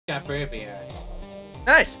got breviary.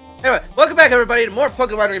 Nice. Anyway, welcome back everybody to more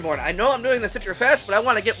Pokémon Reborn. I know I'm doing this intro fast, but I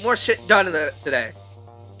want to get more shit done today.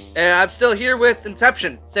 And I'm still here with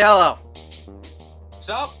Inception. Say hello.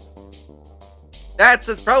 Sup? That's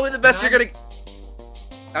probably the best you're gonna.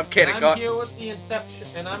 I'm kidding. I'm here with the Inception,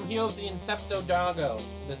 and I'm here with the Incepto Doggo.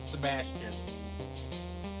 That's Sebastian.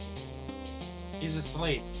 He's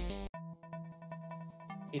asleep.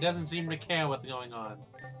 He doesn't seem to care what's going on.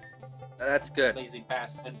 That's good. Lazy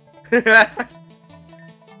bastard.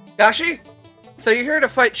 Gashi? So you're here to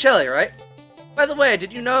fight Shelly, right? By the way,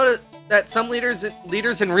 did you know that some leaders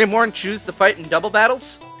in Reborn choose to fight in double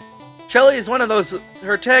battles? Shelly is one of those.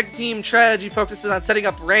 Her tag team strategy focuses on setting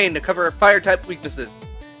up Rain to cover her fire-type weaknesses,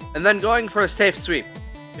 and then going for a safe sweep.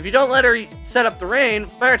 If you don't let her set up the Rain,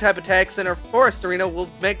 fire-type attacks in her forest arena will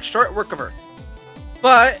make short work of her.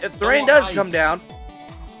 But if the rain does come down...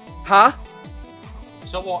 Huh?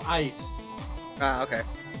 So will ice. Ah, okay.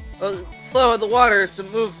 Well, the flow of the water is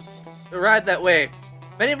to ride that way.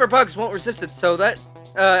 Many of her bugs won't resist it, so that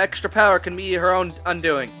extra power can be her own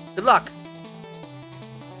undoing. Good luck!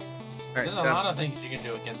 All right, There's a lot of things you can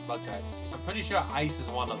do against bug types. I'm pretty sure ice is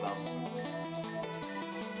one of them.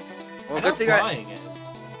 Well, I know flying is.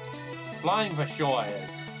 Flying for sure is.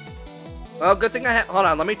 Well, good thing I have. Hold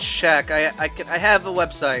on, let me check. I have a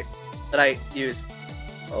website that I use.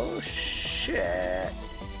 Oh shit!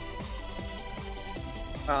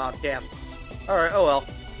 Oh damn! All right. Oh well.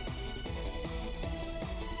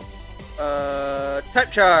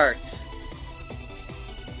 Type charts.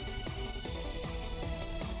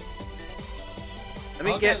 Let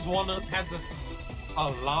me get. One that has a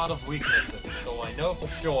lot of weaknesses, so I know for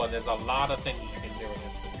sure there's a lot of things you can do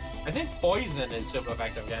against it. I think poison is super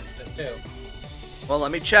effective against it too. Well,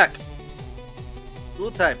 let me check.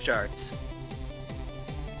 Cool type charts.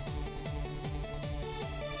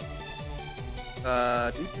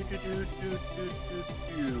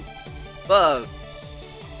 Bug.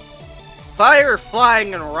 Fire,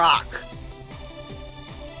 flying, and rock.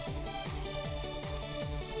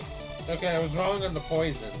 Okay, I was wrong on the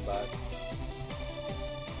poison, but...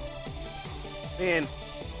 Man,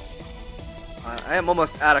 I am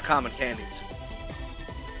almost out of common candies.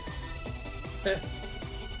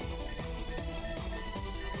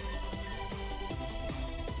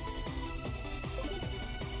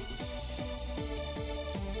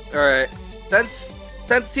 Alright,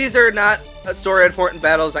 since these are not story important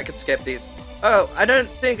battles, I can skip these. Oh, I didn't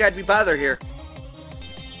think I'd be bothered here.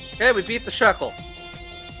 Okay, we beat the Shuckle.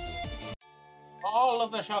 All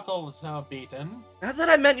of the Shuckles are beaten. Not that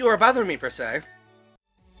I meant you were bothering me, per se.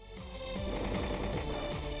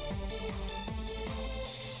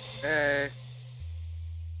 Okay.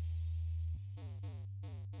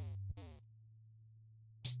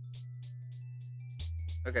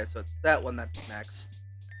 Okay, so it's that one that's next.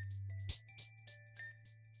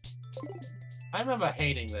 I remember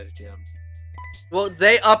hating this gym. Well,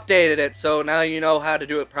 they updated it, so now you know how to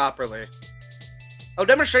do it properly. I'll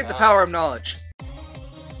demonstrate the power of knowledge.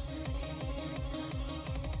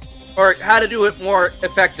 Or how to do it more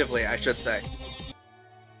effectively, I should say.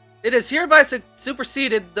 It is hereby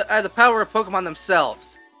superseded the power of Pokemon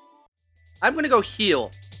themselves. I'm gonna go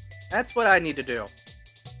heal. That's what I need to do.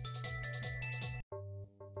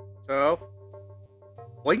 So,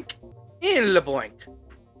 boink, and boink.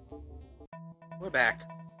 We're back.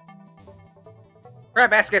 Grab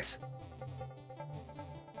baskets!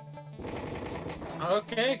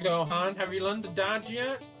 Okay, Gohan, have you learned to dodge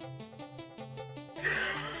yet?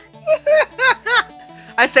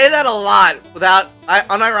 I say that a lot,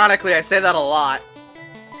 unironically, I say that a lot.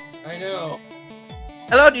 I know.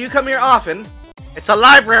 Hello, do you come here often? It's a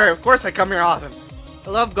library, of course I come here often. I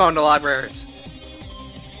love going to libraries.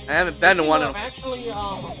 I haven't been to one of them. Actually,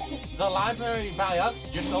 the library by us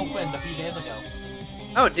just opened a few days ago.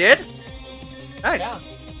 Oh, it did? Nice. Yeah.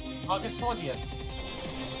 August 20th.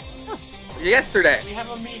 Oh, yesterday. We have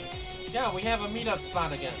a meetup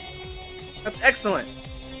spot again. That's excellent.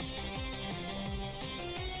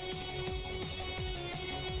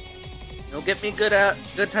 It'll get me good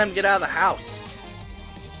time to get out of the house.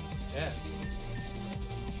 Yeah.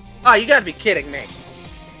 Oh, you gotta be kidding me.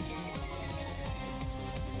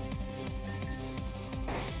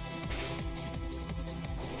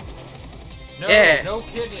 No, yeah. No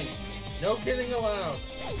kidding. No kidding allowed.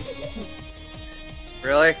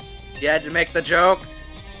 Really? You had to make the joke?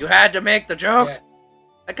 You had to make the joke? Yeah.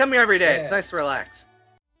 I come here every day. Yeah. It's nice to relax.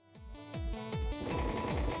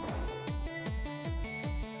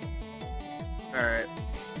 Alright.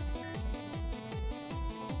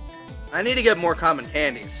 I need to get more common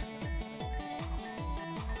candies.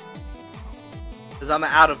 Because I'm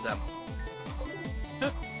out of them.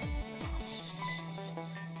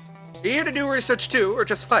 Are you here to do research too, or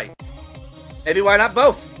just fight? Maybe why not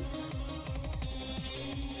both?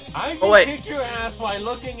 I can kick your ass while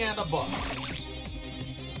looking at a book.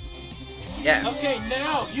 Yes. Okay,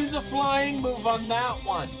 now use a flying move on that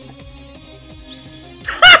one.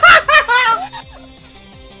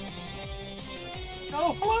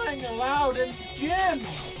 No flying allowed in the gym.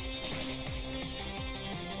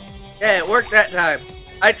 Yeah, it worked that time.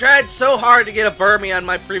 I tried so hard to get a Burmy on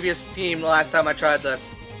my previous team the last time I tried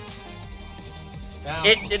this. Now,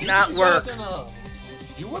 it did not work.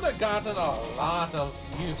 You would have gotten a lot of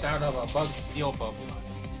use out of a Bug Steel Pokemon.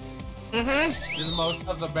 Mm-hmm. With most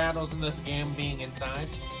of the battles in this game being inside.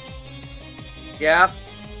 Yeah.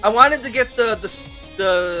 I wanted to get the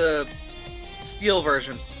Steel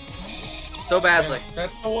version. So badly. Yeah,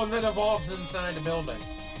 that's the one that evolves inside a building.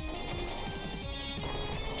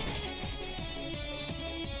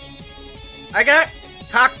 I got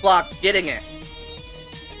cock-blocked getting it.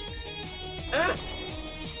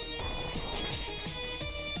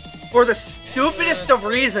 For the stupidest of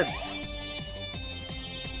reasons.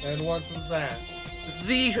 And what was that?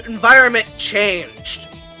 The environment changed.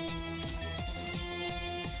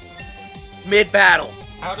 Mid-battle.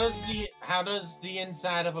 How does the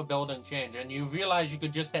inside of a building change? And you realize you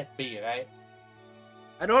could just hit B, right?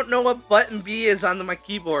 I don't know what button B is on my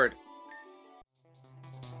keyboard.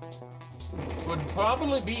 Would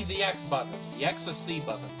probably be the X button. The X or C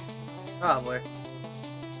button. Probably.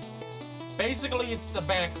 Basically, it's the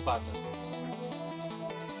back button.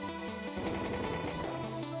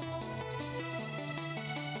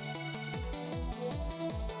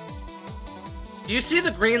 Do you see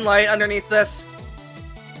the green light underneath this?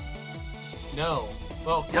 No.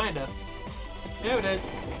 Well, kinda. There it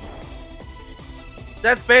is.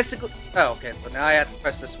 That's basically... Oh, okay. So now I have to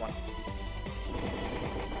press this one.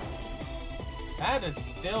 That is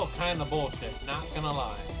still kinda bullshit, not gonna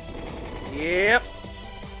lie. Yep.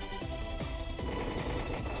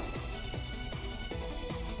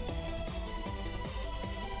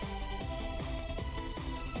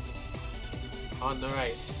 On the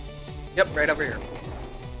right. Yep, right over here.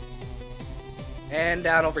 And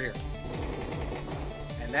down over here.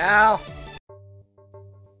 And now...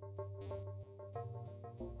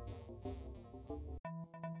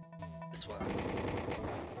 this one.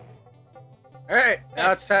 Alright,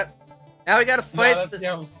 now it's time. Now we gotta fight... Let's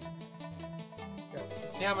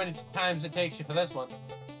see how many times it takes you for this one.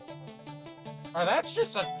 Oh, that's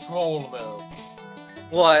just a troll move.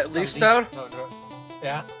 What, Leaf Stone? No.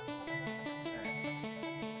 Yeah.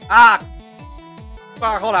 Ah!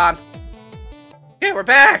 Oh, hold on. Okay, we're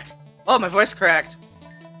back! Oh, my voice cracked.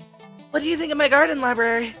 What do you think of my garden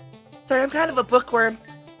library? Sorry, I'm kind of a bookworm.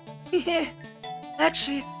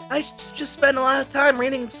 Actually, I just spent a lot of time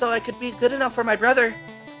reading so I could be good enough for my brother.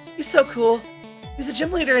 He's so cool. He's a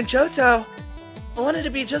gym leader in Johto. I wanted to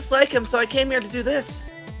be just like him, so I came here to do this.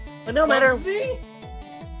 But no matter...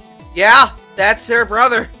 Yeah, that's her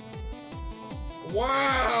brother.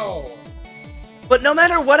 Wow! But no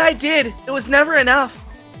matter what I did, it was never enough.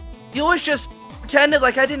 He always just pretended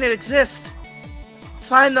like I didn't exist. It's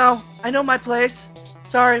fine though, I know my place.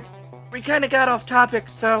 Sorry, we kinda got off topic,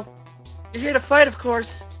 so... You're here to fight, of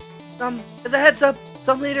course. As a heads up,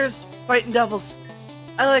 some leaders fight in doubles.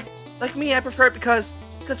 Like me, I prefer it because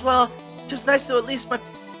well, it's just nice to at least my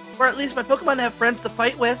Pokemon have friends to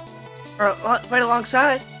fight with. Or fight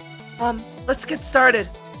alongside. Let's get started.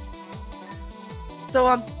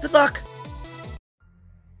 So, good luck.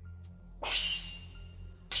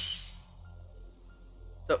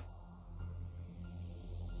 So,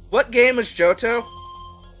 what game is Johto?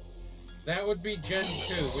 That would be Gen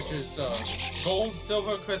 2, which is Gold,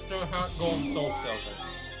 Silver, Crystal, Heart, Gold, Soul, Silver.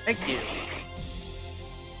 Thank you.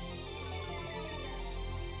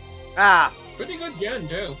 Ah. Pretty good Gen,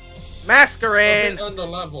 too. Masquerade! A bit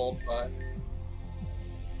under-leveled, but...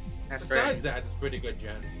 Masquerade. Besides that, it's pretty good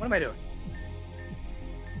Gen. What am I doing?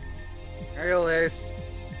 Aerial Ace.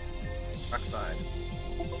 Rockside.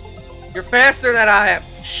 You're faster than I am.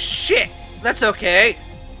 Shit! That's okay.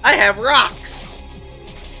 I have rocks!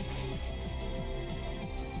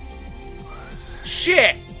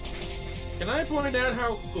 Shit! Can I point out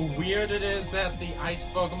how weird it is that the ice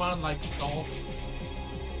Pokemon like salt?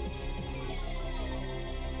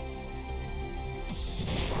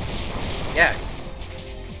 Yes.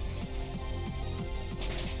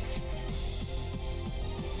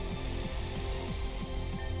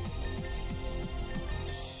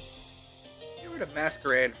 Get rid of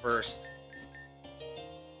Masquerade first.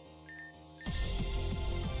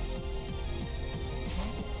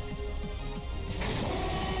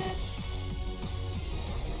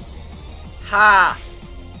 Ha!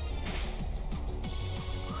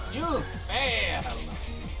 You fail!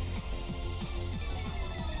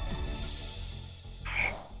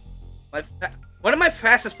 One of my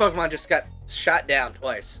fastest Pokemon just got shot down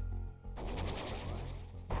twice.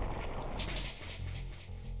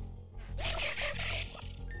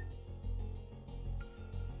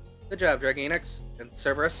 Good job, Dragonix and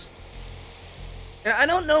Cerberus. And I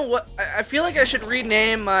don't know what... I feel like I should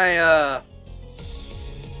rename my,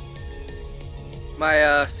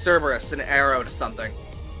 Cerberus an Arrow to something.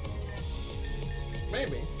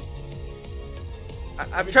 Maybe.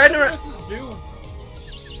 I'm trying to...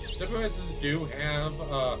 Cerberuses do have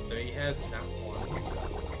 3 heads, not 1.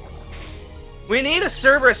 So. We need a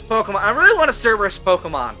Cerberus Pokemon. I really want a Cerberus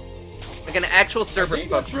Pokemon. Like an actual Cerberus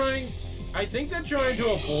Pokemon. I think they're trying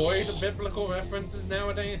to avoid biblical references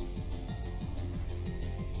nowadays.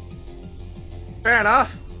 Fair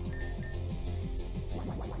enough.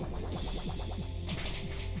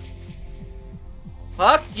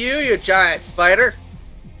 Fuck you, you giant spider.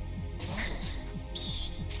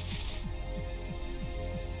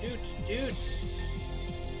 Dude.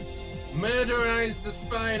 Murderize the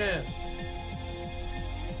spider.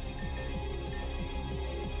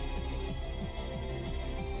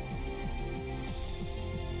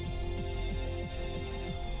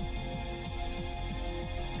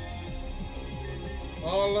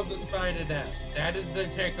 All of the spider death. That is the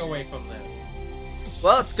takeaway from this.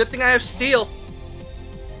 Well, it's a good thing I have steel.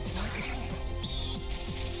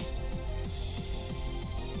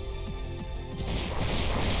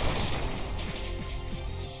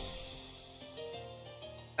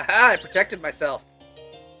 Aha, I protected myself.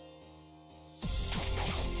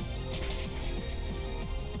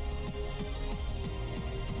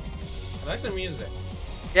 I like the music.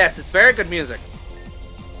 Yes, it's very good music.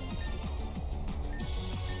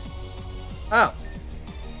 Oh.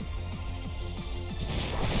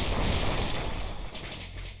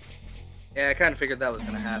 Yeah, I kind of figured that was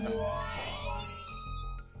going to happen.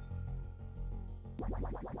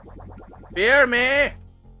 Fear me!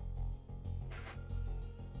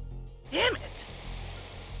 Damn it!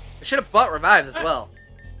 I should have bought revives as well.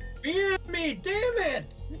 Fear me, damn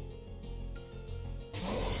it!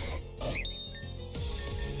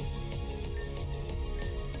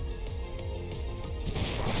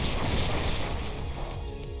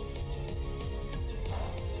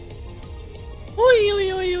 Oi.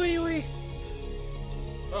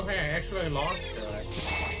 Oh hey, I actually lost it.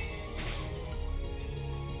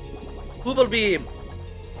 Bubble Beam.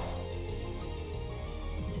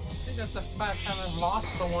 I think that's the first time I've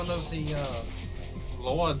lost to one of the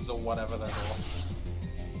lords or whatever that are.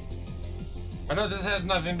 I know this has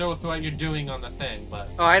nothing to do with what you're doing on the thing, but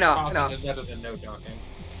Oh, I know. talking is better than no talking.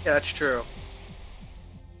 Yeah, that's true.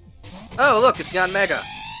 Oh, look, it's gone Mega.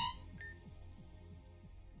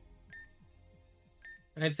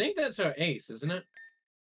 I think that's our ace, isn't it?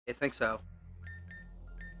 I think so.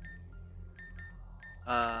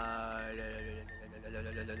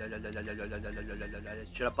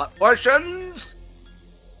 Should have bought potions.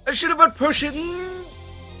 I should have bought potions.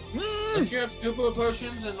 Don't you have super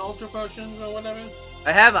potions and ultra potions or whatever?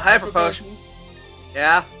 I have a hyper potion.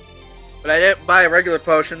 Yeah, but I didn't buy regular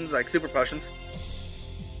potions like super potions.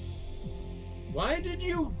 Why did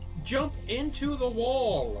you jump into the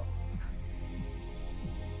wall?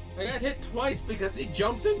 I got hit twice because he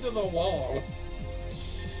jumped into the wall.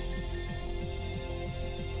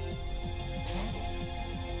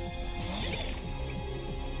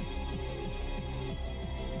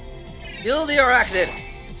 Kill the arachnid.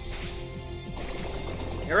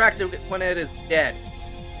 The arachnid is dead.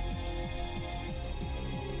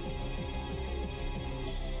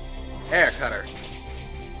 Hair cutter.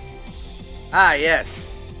 Ah, yes.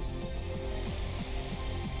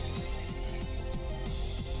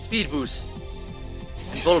 Speed boost.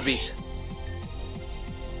 And Volbeat.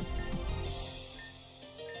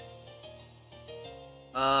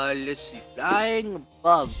 Let's see. Flying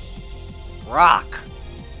above. Rock.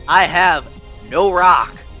 I have no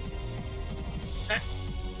rock.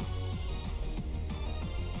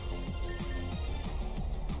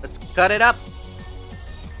 Let's cut it up.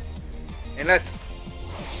 And let's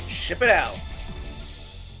ship it out.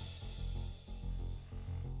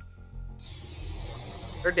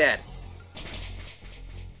 They're dead.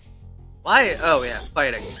 Why? Oh yeah,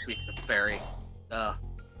 fighting. Speak the fairy. Duh.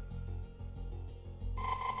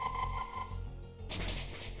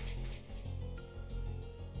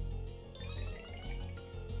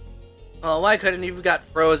 Oh, why couldn't you have got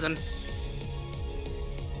frozen?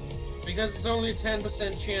 Because it's only a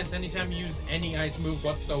 10% chance anytime you use any ice move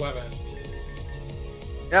whatsoever.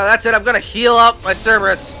 Yeah, that's it. I'm gonna heal up my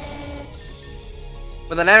Cerberus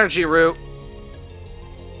with an energy root.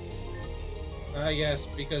 Yes,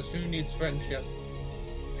 because who needs friendship?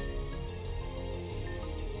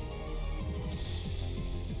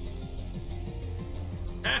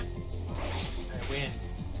 Ah! I win.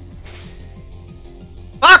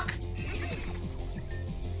 Fuck!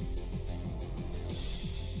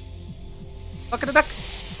 Fuck the duck!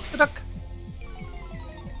 Fuck the duck!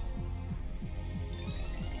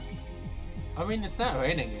 I mean, it's not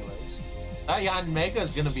raining at least. That Yan Mega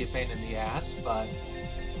is gonna be a pain in the ass, but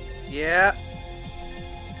Yeah.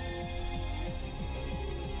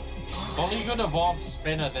 only you could evolve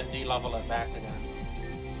Spinner then de-level it back again.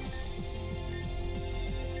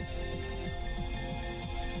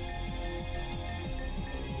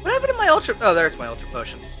 What happened to my ultra? Oh, there's my ultra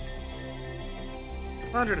potion.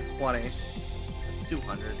 120.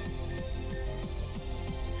 200.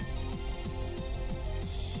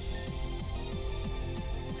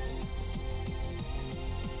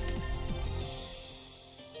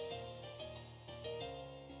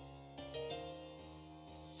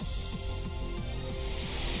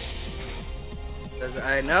 Because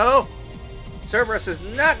I know Cerberus is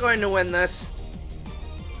not going to win this.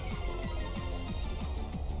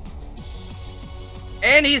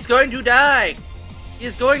 And he's going to die.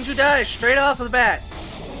 He's going to die straight off of the bat.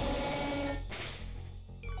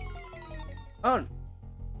 Oh.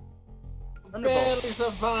 Thunderbolt. Barely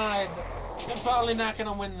survived. You're probably not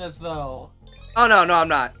gonna win this though. Oh no, I'm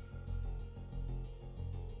not.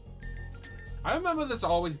 I remember this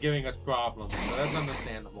always giving us problems, so that's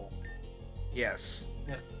understandable. Yes.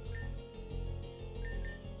 Yeah.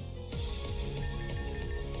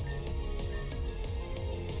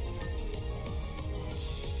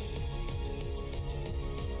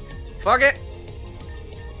 Fuck it.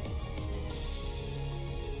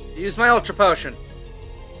 Use my ultra potion.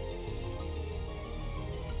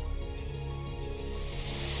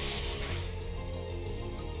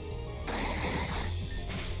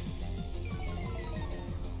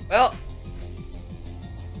 Well,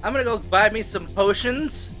 I'm gonna go buy me some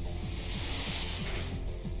potions.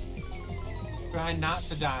 Try not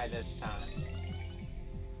to die this time.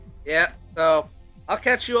 Yeah, so I'll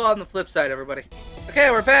catch you all on the flip side, everybody.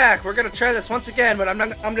 Okay, we're back. We're gonna try this once again, but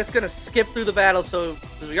I'm just gonna skip through the battle, so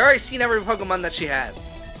we already seen every Pokemon that she has.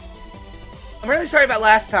 I'm really sorry about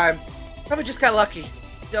last time. Probably just got lucky.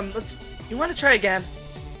 You want to try again?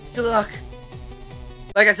 Good luck.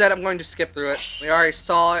 Like I said, I'm going to skip through it. We already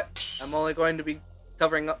saw it. I'm only going to be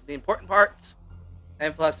covering up the important parts,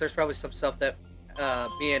 and plus, there's probably some stuff that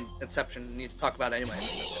me and Inception need to talk about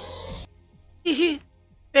anyways. Hehe,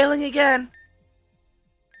 failing again.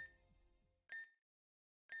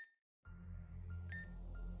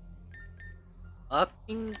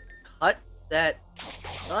 Fucking cut that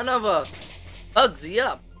son of a Bugsy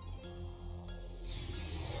up.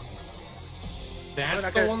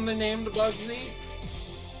 That's the one they named Bugsy?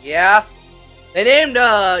 Yeah. They named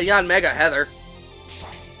Yan Mega Heather.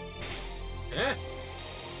 Eh?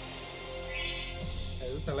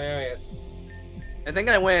 That was hilarious. I think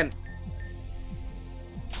I win.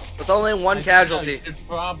 With only one casualty.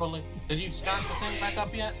 Did you start the thing back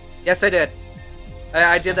up yet? Yes, I did.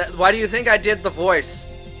 I did that. Why do you think I did the voice?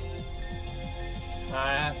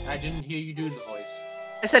 I didn't hear you do the voice.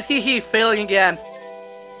 I said hee hee, failing again.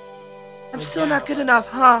 I'm Good still job. not good enough,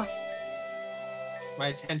 huh? My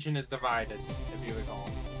attention is divided, if you recall.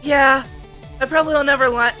 Yeah. I probably will never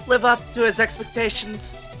live up to his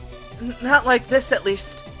expectations. Not like this, at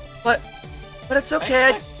least. But it's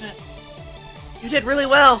okay. You did really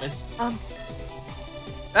well.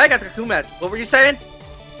 I got the Kumet. What were you saying?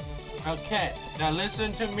 Okay, now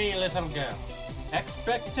listen to me, little girl.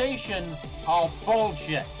 Expectations are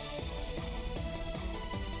bullshit.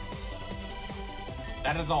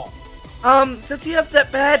 That is all. Since you have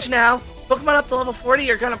that badge now, Pokemon up to level 40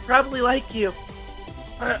 are gonna probably like you.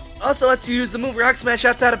 Also lets you use the move Rock Smash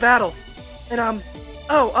outside of battle. And,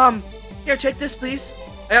 here, take this, please.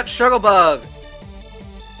 I got Struggle Bug.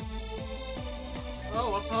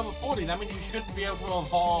 Oh, up to level 40, that means you should be able to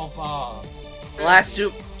evolve, The last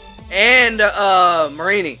two. And,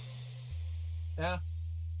 Marini. Yeah.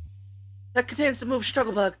 That contains the move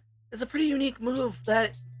Struggle Bug. It's a pretty unique move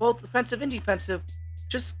that both offensive and defensive.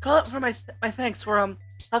 Just call it for my thanks for,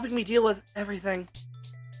 helping me deal with everything.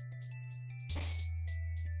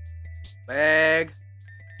 Bag.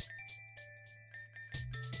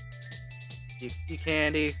 Geeky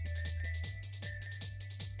candy.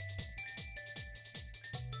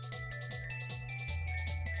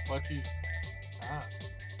 What you... Ah.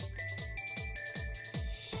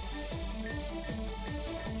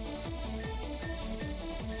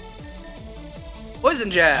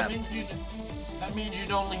 Poison Jab. That means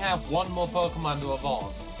you'd only have one more Pokemon to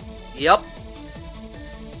evolve. Yep.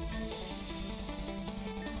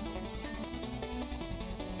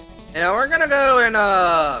 And we're gonna go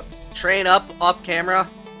and train up off camera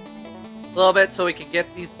a little bit so we can get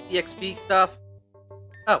these EXP stuff.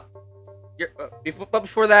 Oh, but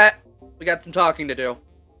before that, we got some talking to do.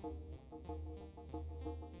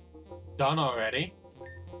 Done already?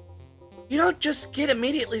 You don't just get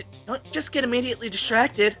immediately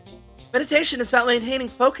distracted. Meditation is about maintaining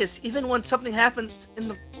focus even when something happens in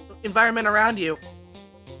the environment around you.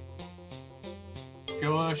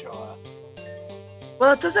 Sure.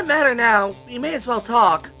 Well, it doesn't matter now. You may as well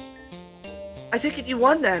talk. I take it you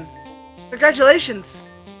won then. Congratulations.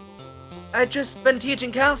 I've just been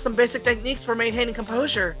teaching Cal some basic techniques for maintaining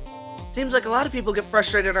composure. Seems like a lot of people get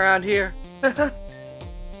frustrated around here.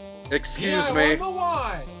 Excuse me. I wonder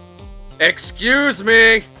why. Excuse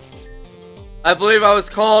me. I believe I was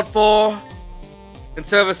called for in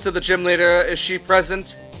service to the gym leader. Is she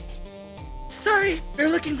present? Sorry, you're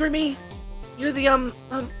looking for me. You're the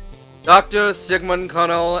Dr. Sigmund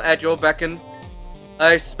Connell at your beckon.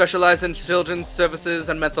 I specialize in children's services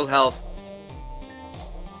and mental health.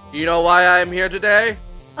 Do you know why I am here today?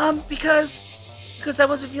 Because I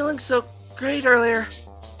wasn't feeling so great earlier.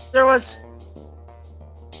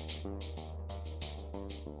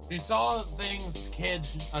 She saw things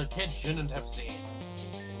kids shouldn't have seen.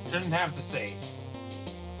 Shouldn't have to see.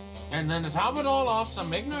 And then to top it all off,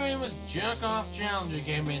 some ignoramus jerk-off challenger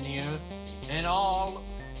came in here and all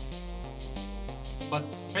but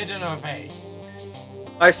spit in her face.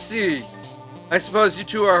 I see. I suppose you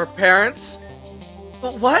two are her parents?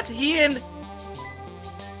 But what? He and...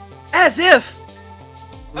 As if!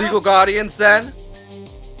 Legal guardians, then?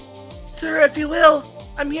 Sir, if you will,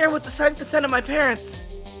 I'm here with the consent of my parents.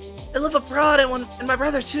 I live abroad and my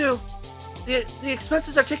brother, too. The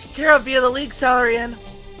expenses are taken care of via the league salary and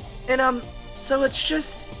so it's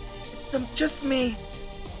just me.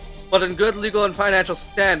 But in good legal and financial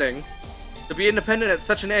standing, to be independent at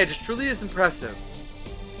such an age truly is impressive.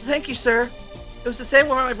 Thank you, sir. It was the same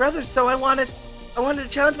with my brother, so I wanted to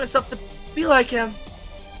challenge myself to be like him.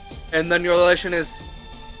 And then your relation is...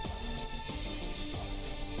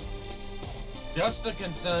 Just a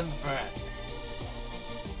concerned friend.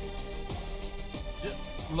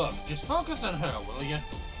 Look, just focus on her, will you?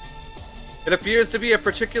 It appears to be a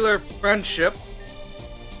particular friendship.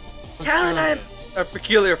 Cal and I... A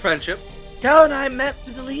peculiar friendship. Cal and I met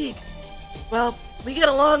through the league. Well, we get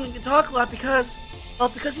along and talk a lot because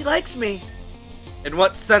he likes me. In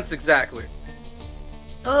what sense exactly?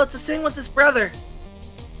 Oh, it's the same with his brother.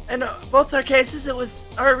 In both our cases, it was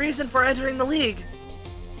our reason for entering the league.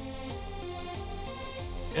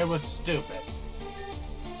 It was stupid.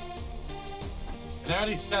 Now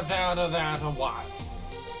he stepped out of that a while.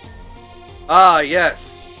 Ah,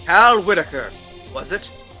 yes. Hal Whitaker, was it?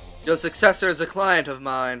 Your successor is a client of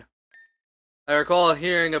mine. I recall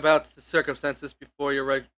hearing about the circumstances before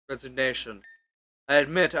your resignation. I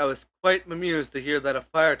admit I was quite amused to hear that a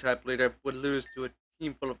fire-type leader would lose to a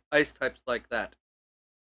team full of ice-types like that.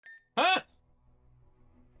 Huh?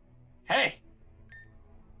 Hey!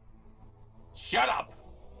 Shut up!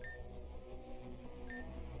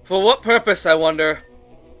 For what purpose, I wonder?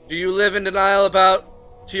 Do you live in denial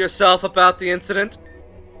to yourself about the incident?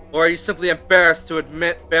 Or are you simply embarrassed to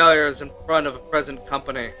admit failures in front of a present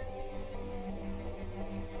company?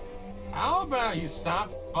 How about you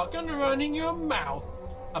stop fucking running your mouth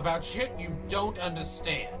about shit you don't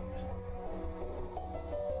understand?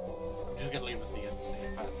 I'm just gonna leave it at the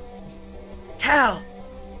understand part. Cal!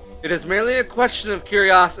 It is merely a question of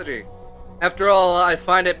curiosity. After all, I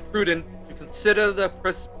find it prudent to consider the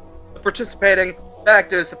participating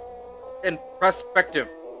factors in prospective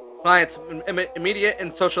clients' immediate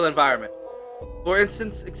and social environment. For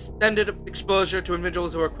instance, extended exposure to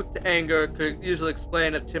individuals who are quick to anger could easily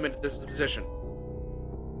explain a timid disposition.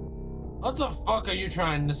 What the fuck are you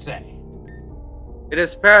trying to say? It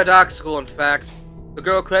is paradoxical, in fact. The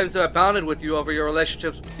girl claims to have bonded with you over your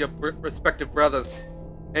relationships with your respective brothers,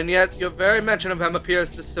 and yet your very mention of him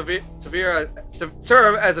appears to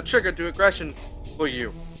serve as a trigger to aggression for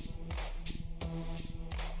you.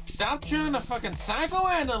 Stop trying to fucking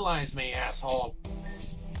psychoanalyze me, asshole.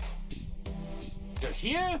 You're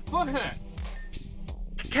here for her.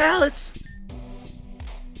 Cal, it's...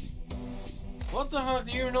 What the fuck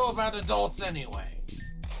do you know about adults anyway?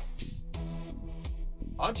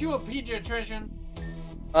 Aren't you a pediatrician?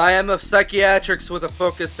 I am of psychiatrics with a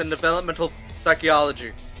focus in developmental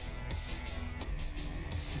psychology.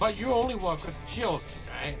 But you only work with children,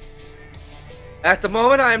 right? At the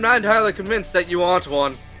moment, I am not entirely convinced that you aren't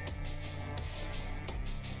one.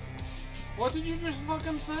 What did you just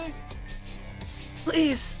fucking say?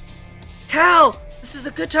 Please, Cal, this is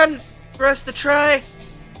a good time for us to try.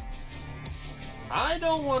 I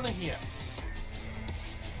don't want to hear it.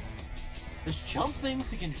 This chump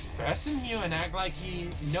thinks he can just burst in here and act like he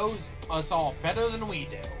knows us all better than we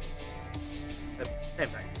do.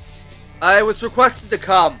 Anyway, I was requested to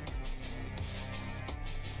come.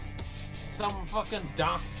 Some fucking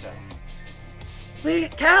doctor. Please,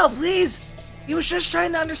 Cal, please. He was just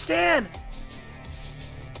trying to understand.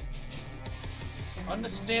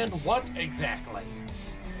 Understand what exactly?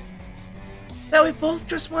 That we both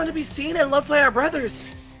just want to be seen and loved by our brothers.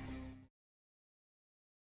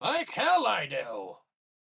 Like hell I do.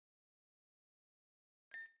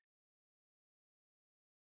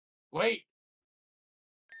 Wait.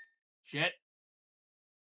 Shit.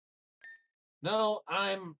 No,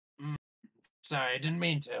 I'm... sorry, I didn't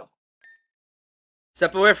mean to.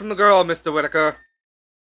 Step away from the girl, Mr. Whitaker.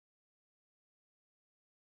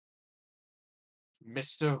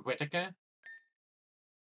 Mr. Whitaker?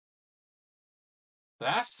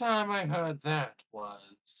 Last time I heard that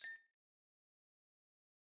was...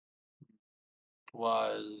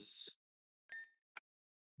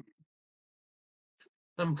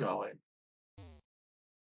 I'm going.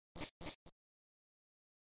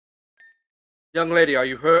 Young lady, are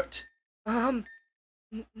you hurt? Not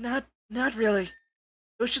really. It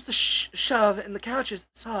was just a shove, and the couch is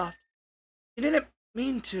soft. He didn't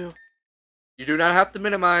mean to. You do not have to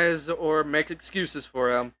minimize or make excuses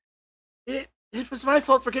for him. It was my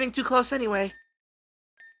fault for getting too close anyway.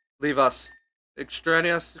 Leave us.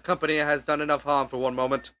 Extraneous company has done enough harm for one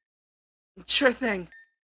moment. Sure thing.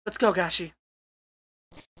 Let's go, Gashi.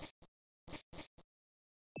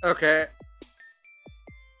 Okay.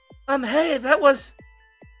 Hey, that was...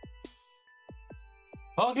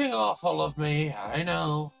 Talking awful of me, I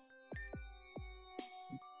know.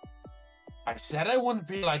 I said I wouldn't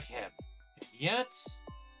be like him, and yet...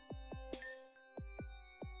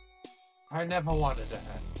 I never wanted to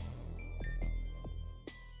hurt him.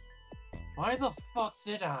 Why the fuck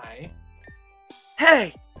did I?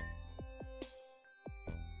 Hey!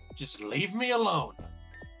 Just leave me alone.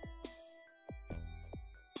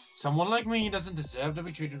 Someone like me doesn't deserve to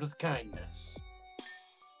be treated with kindness.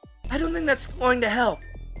 I don't think that's going to help.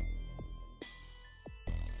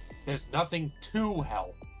 There's nothing to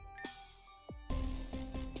help.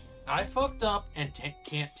 I fucked up and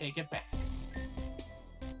can't take it back.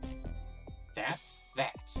 That's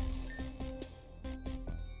that.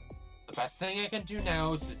 The best thing I can do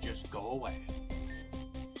now is to just go away.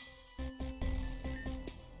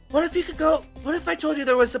 What if you could go... What if I told you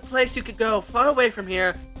there was a place you could go far away from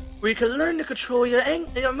here where you could learn to control your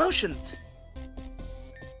emotions?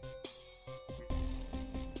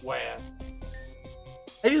 Where?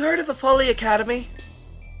 Have you heard of the Folly Academy?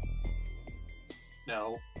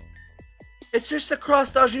 No. It's just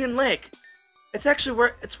across Dajian Lake. It's actually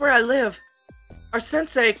where I live. Our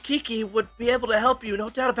sensei, Kiki, would be able to help you, no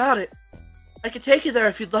doubt about it. I could take you there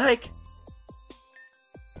if you'd like.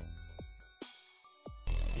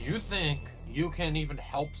 You think you can even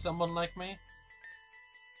help someone like me?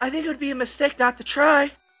 I think it would be a mistake not to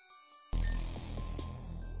try.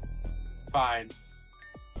 Fine.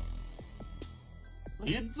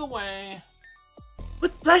 Lead the way.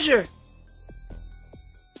 With pleasure.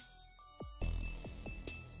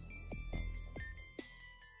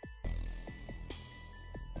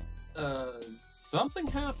 Something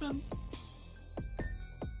happened?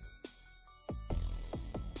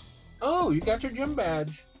 Oh, you got your gym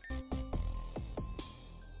badge.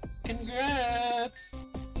 Congrats!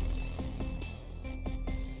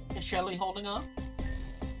 Is Shelly holding up?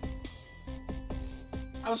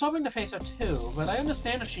 I was hoping to face her too, but I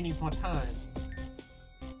understand if she needs more time.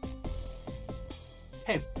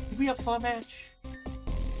 Hey, you be up for a match?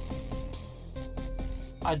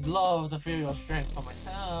 I'd love to feel your strength for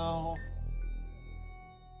myself.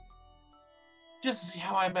 Just to see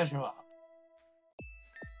how I measure up.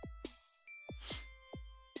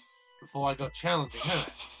 Before I go challenging her.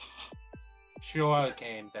 Sure,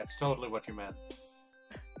 Kane, that's totally what you meant.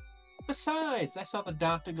 Besides, I saw the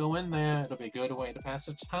doctor go in there. It'll be a good way to pass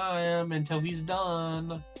the time until he's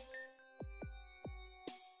done.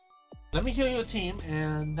 Let me heal your team,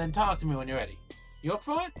 and then talk to me when you're ready. You up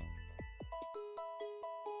for it?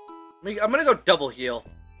 I'm gonna go double heal.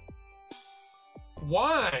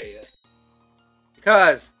 Why?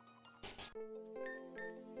 Because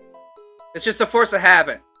it's just a force of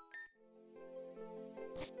habit.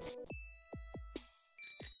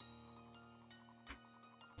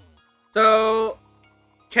 So,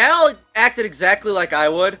 Cal acted exactly like I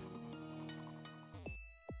would.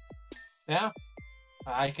 Yeah,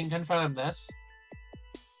 I can confirm this.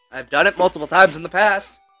 I've done it multiple times in the past.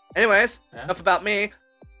 Anyways, Yeah. enough about me.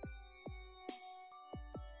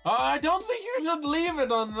 I don't think you should leave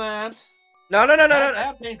it on that. No.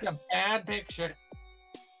 That paints a bad picture.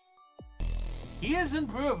 He is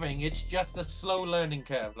improving. It's just a slow learning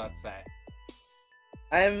curve, let's say.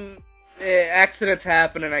 Accidents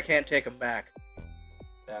happen and I can't take them back.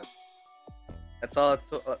 Yeah. That's all.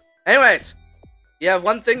 Anyways, you have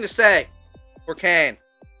one thing to say for Kane.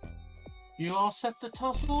 You all set to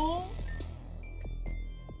tussle?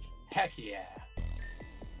 Heck yeah.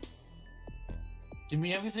 Give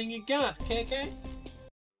me everything you got, KK.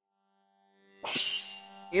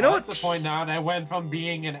 You know I what's... like to point out, I went from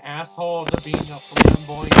being an asshole to being a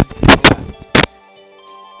flamboyant intellect.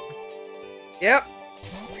 Yep.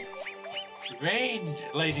 Range,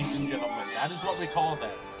 ladies and gentlemen. That is what we call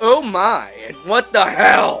this. Oh my, and what the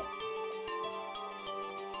hell?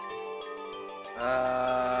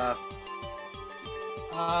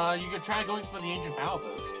 You could try going for the ancient power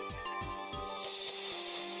boost.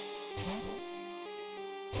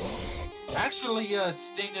 Actually,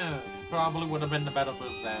 Stinger probably would have been the better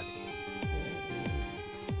move there.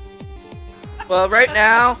 Well, right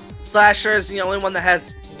now, Slasher is the only one that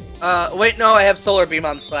has... wait, no, I have Solar Beam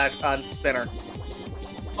on Spinner.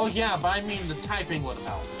 Oh yeah, but I mean the typing would have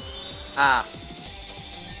helped. Ah.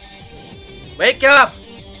 Wake up!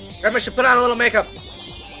 Grandma should put on a little makeup.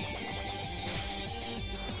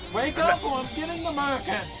 Wake up or I'm getting the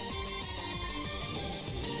market!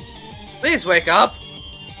 Please wake up!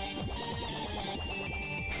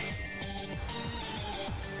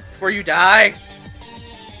 Before you die.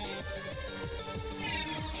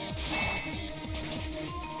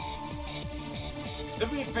 To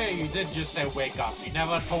be fair, you did just say wake up. You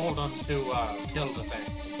never told him to kill the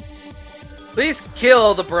thing. Please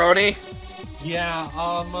kill the brony. Yeah,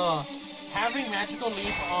 having Magical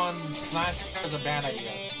Leap on Slasher is a bad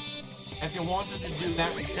idea. If you wanted to do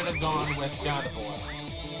that, you should have gone with God of War.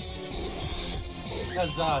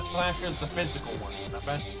 Because Slasher is the physical one,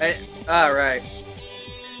 remember? Right.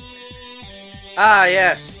 Ah,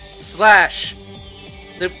 yes. Slash.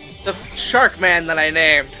 The shark man that I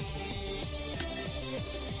named.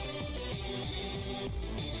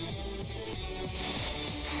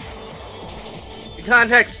 In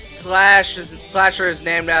context, Slasher is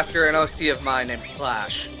named after an OC of mine named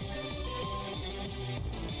Slash.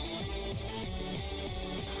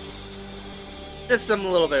 Just some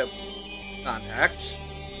little bit of context.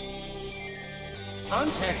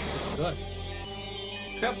 Context is good.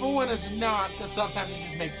 Except for when it's not, because sometimes it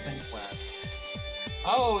just makes things worse.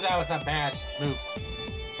 Oh, that was a bad move.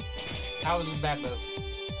 That was a bad move.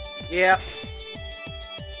 Yep.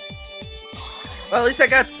 Well, at least I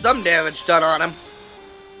got some damage done on him.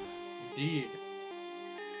 Indeed.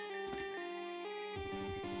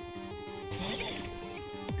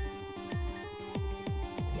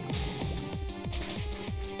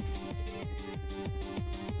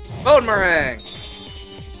 Bone meringue!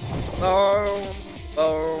 Bone,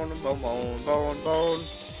 bone, bone, bone, bone, bone.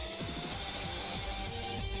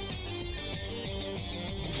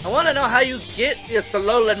 I want to know how you get this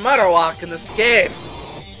Alolan Mudderwalk in this game.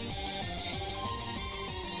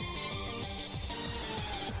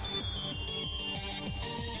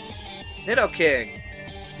 Nidoking.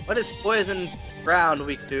 What is Poison Ground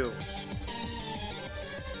weak to?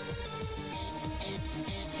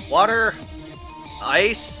 Water,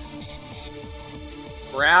 Ice,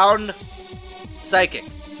 Ground, Psychic.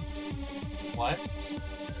 What?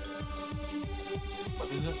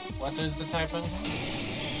 What is it? What is the typing?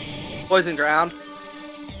 Poison Ground.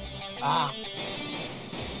 Ah.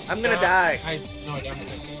 I'm gonna die. No, I don't think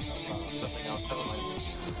something else. Never mind.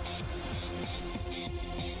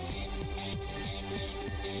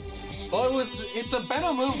 Well, it's a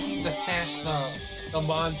better move to sack the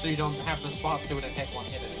mon so you don't have to swap to it and take one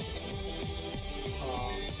hit it.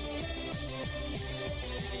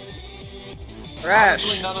 Crash.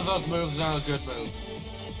 Honestly, none of those moves are a good move.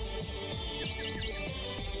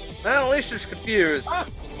 Well, at least she's confused. Ah!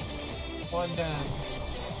 One down.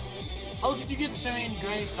 Oh, did you get Serene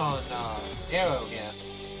Grace on Arrow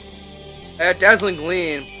here? Dazzling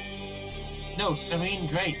Gleam. No, Serene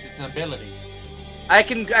Grace. It's an ability. I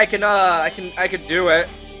can do it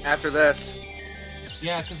after this.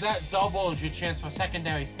 Yeah, because that doubles your chance for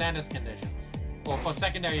secondary status conditions, or for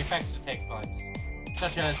secondary effects to take place,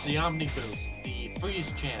 such as the Omni Boost, the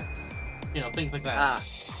Freeze chance, things like that. Ah.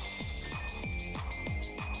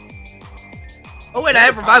 Oh wait, I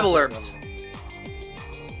have Revival Herbs.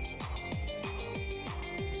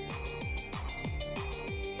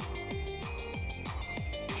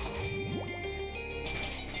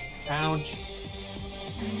 Ouch.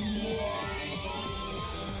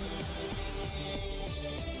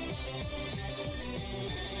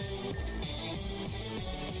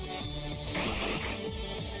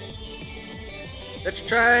 Let's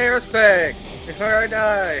try Earthquake before I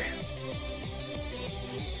die.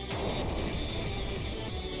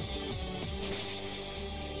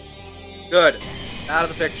 Good. Out of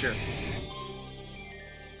the picture.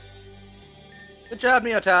 Good job,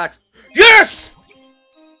 Neotox. Yes!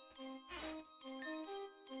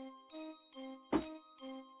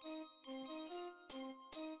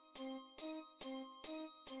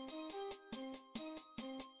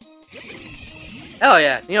 Hell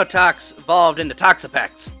yeah, Neotox evolved into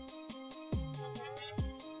Toxapex.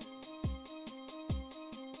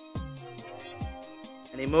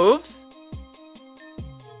 Any moves?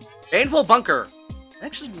 Baneful Bunker. I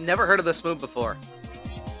actually never heard of this move before.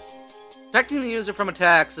 Protecting the user from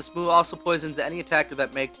attacks, this move also poisons any attacker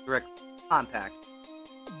that makes direct contact.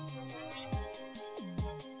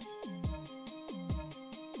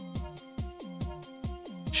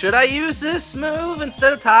 Should I use this move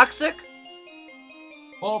instead of Toxic?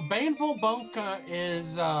 Well, Baneful Bunker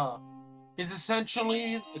is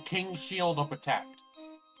essentially the King's Shield of Protect.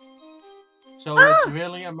 So it's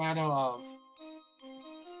really a matter of,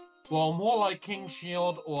 well, more like King's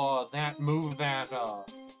Shield or that move that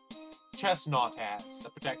Chestnut has, the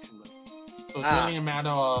protection move. So it's really a matter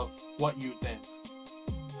of what you think.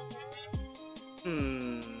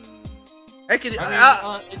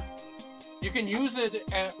 You can use it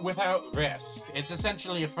without risk. It's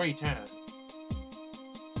essentially a free turn.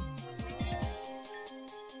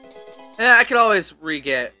 Yeah, I could always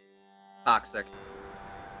re-get Toxic.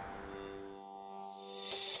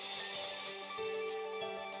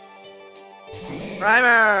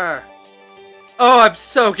 Primer! Oh, I'm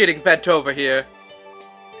so getting bent over here.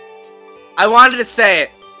 I wanted to say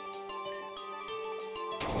it.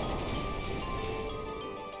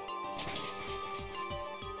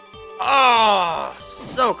 Oh,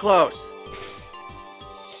 so close.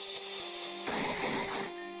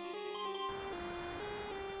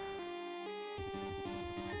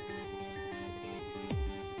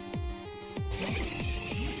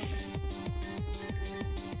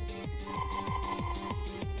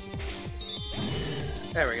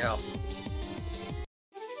 There we go.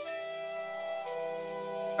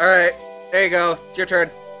 Alright, there you go. It's your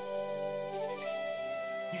turn.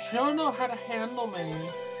 You sure know how to handle me.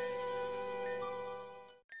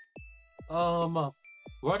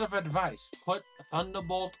 Word of advice. Put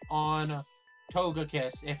Thunderbolt on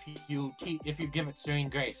Togekiss if you give it Serene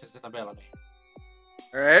Grace as an ability.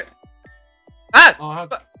 Alright. Ah! Oh,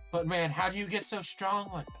 but man, how do you get so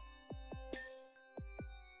strong like that?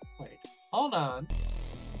 Wait, hold on.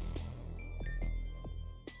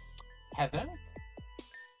 Heather?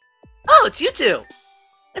 Oh, it's you two!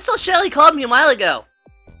 I saw Shelly called me a while ago.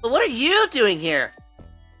 But what are you doing here?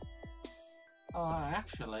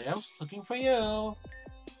 Actually, I was looking for you.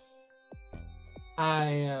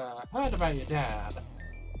 I, heard about your dad.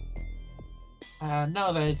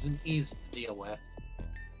 No, that isn't easy to deal with.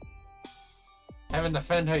 Having to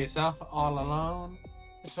fend her yourself all alone,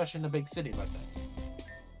 especially in a big city like this.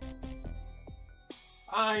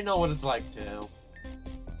 I know what it's like to.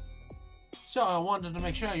 So I wanted to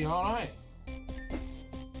make sure you're alright.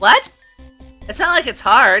 What? It's not like it's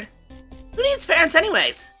hard. Who needs parents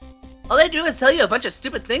anyways? All they do is tell you a bunch of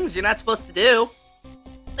stupid things you're not supposed to do.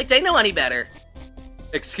 Like they know any better.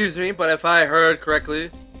 Excuse me, but if I heard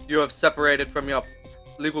correctly, you have separated from your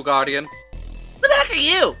legal guardian. Who the heck are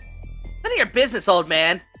you? None of your business, old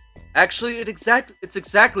man. Actually, it's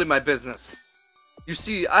exactly my business. You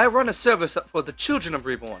see, I run a service for the children of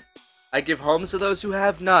Reborn. I give homes to those who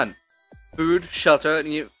have none. Food, shelter,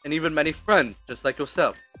 and even many friends, just like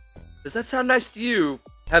yourself. Does that sound nice to you,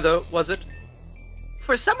 Heather, was it?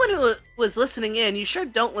 For someone who was listening in, you sure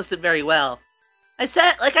don't listen very well.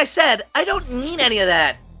 Like I said, I don't need any of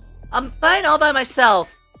that. I'm fine all by myself.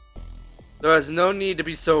 There is no need to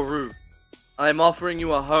be so rude. I am offering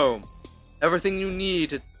you a home. Everything you need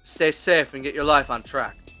to stay safe and get your life on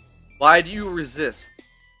track. Why do you resist?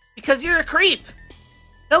 Because you're a creep.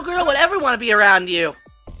 No girl would ever want to be around you.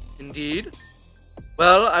 Indeed?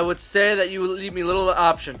 Well, I would say that you leave me little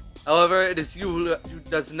option. However, it is you who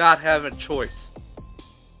does not have a choice.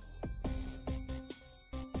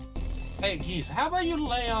 Hey, Geese, how about you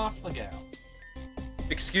lay off the gal?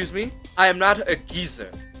 Excuse me? I am not a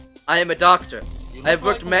geezer. I am a doctor. I have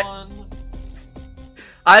worked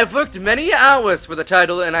many hours for the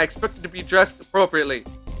title, and I expect to be dressed appropriately.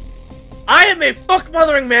 I am a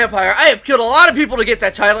fuck-mothering vampire. I have killed a lot of people to get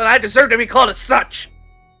that title, and I deserve to be called as such.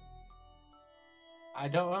 I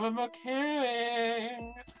don't remember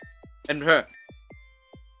caring. And her.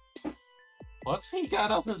 What's he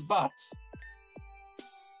got up his butt?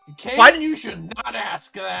 What? You should not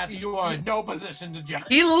ask that. You are in no position to judge.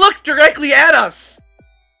 He looked directly at us!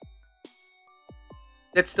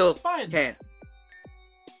 It still Fine. can.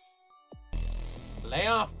 Lay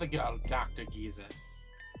off the girl, Dr. Giza.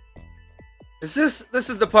 This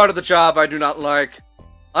is the part of the job I do not like.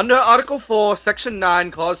 Under Article 4, Section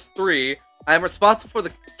 9, Clause 3, I am responsible for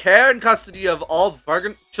the care and custody of all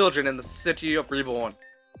vagrant children in the city of Reborn.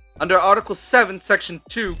 Under Article 7, Section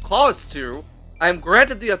 2, Clause 2, I am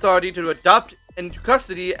granted the authority to adopt into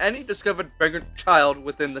custody any discovered vagrant child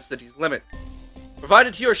within the city's limits,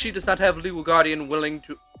 provided he or she does not have a legal guardian willing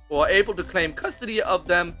to or able to claim custody of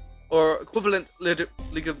them or equivalent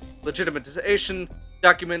legal legitimation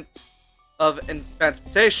documents of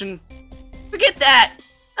emancipation. Forget that!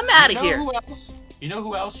 I'm out of here! Who else? You know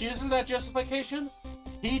who else uses that justification?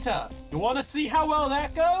 Peter. You want to see how well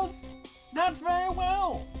that goes? Not very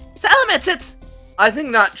well. Salamence, it's... I think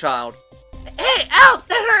not, child. Hey, ow!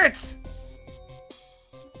 That hurts!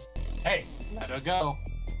 Hey, let her go.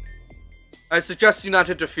 I suggest you not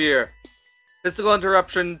interfere. Physical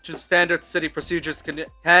interruption to standard city procedures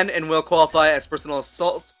can and will qualify as personal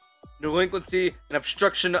assault, delinquency, and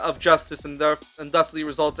obstruction of justice, and thusly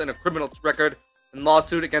result in a criminal record and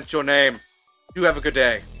lawsuit against your name. You have a good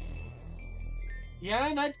day. Yeah,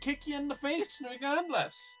 and I'd kick you in the face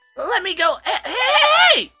regardless. Let me go.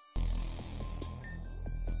 Hey!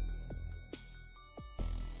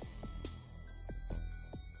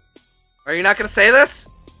 Are you not gonna say this?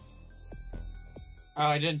 Oh,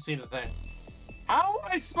 I didn't see the thing. How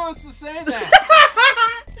am I supposed to say that?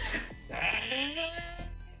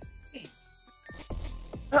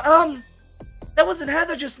 That wasn't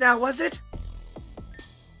Heather just now, was it?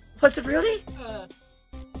 Was it really?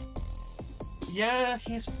 Yeah,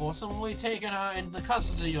 he's forcibly taken her into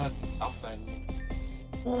custody or something.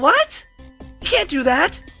 What? You can't do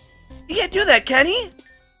that. You can't do that, can he?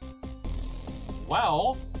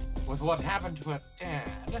 Well, with what happened to her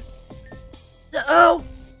dad... Oh,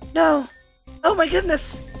 no. Oh my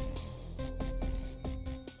goodness.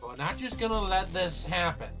 We're not just gonna let this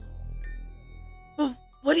happen.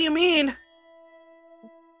 What do you mean?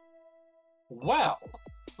 Well,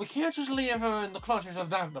 we can't just leave her in the clutches of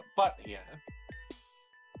Dr. Butt here.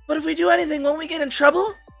 But if we do anything, won't we get in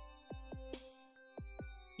trouble?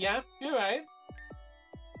 Yeah, you're right.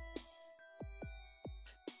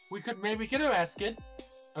 We could maybe get arrested,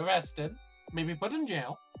 maybe put in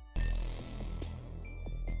jail.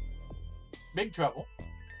 Big trouble.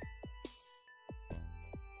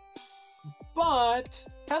 But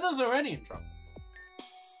Heather's already in trouble.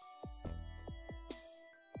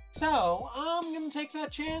 So, I'm gonna take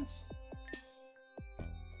that chance.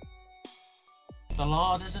 The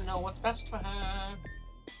law doesn't know what's best for her.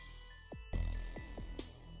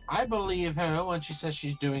 I believe her when she says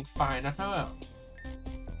she's doing fine on her own.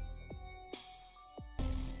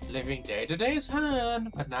 Living day to day is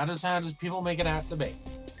hard, but not as hard as people make it out to be.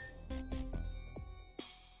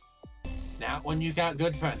 Not when you got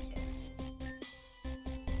good friends.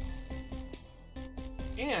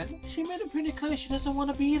 And she made it pretty clear she doesn't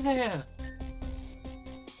want to be there.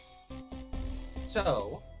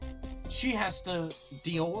 So she has to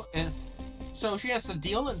deal and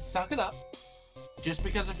suck it up just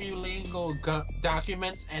because a few legal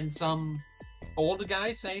documents and some old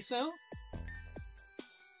guy say so?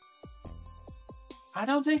 I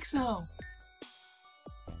don't think so.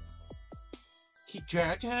 He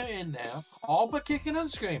dragged her in there, all but kicking and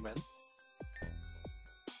screaming.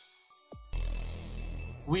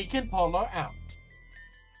 We can pull her out.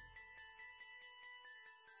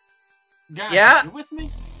 Guys, Yeah? are you with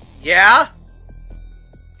me? Yeah?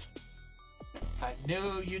 I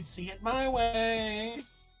knew you'd see it my way.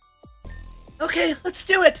 Okay, let's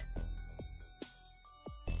do it.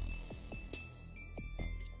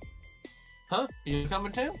 Huh? You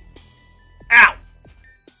coming too? Ow!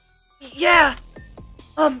 Yeah.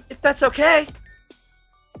 If that's okay.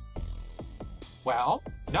 Well,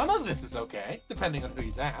 none of this is okay, depending on who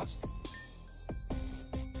you ask.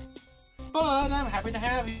 But I'm happy to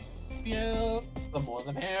have you. The more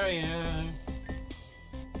the merrier.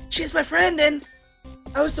 She's my friend, and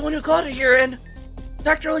I was the one who called her here, and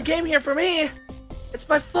Doctor only came here for me. It's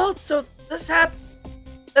my fault, so that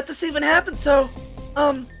this even happened, so,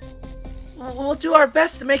 we'll do our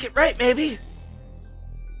best to make it right, maybe.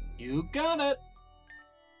 You got it.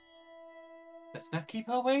 Let's not keep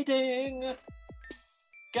her waiting.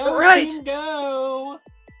 Go, Right. team, go.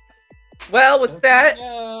 Well, with Go, that, team,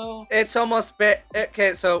 go. it's almost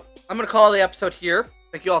okay, so I'm gonna call the episode here.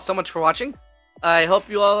 Thank you all so much for watching. I hope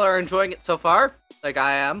you all are enjoying it so far, like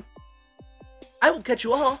I am. I will catch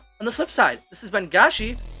you all on the flip side. This has been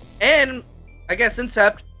Gashi, and I guess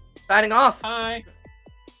Incept, Signing off. Bye.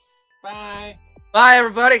 Bye. Bye,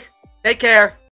 everybody. Take care.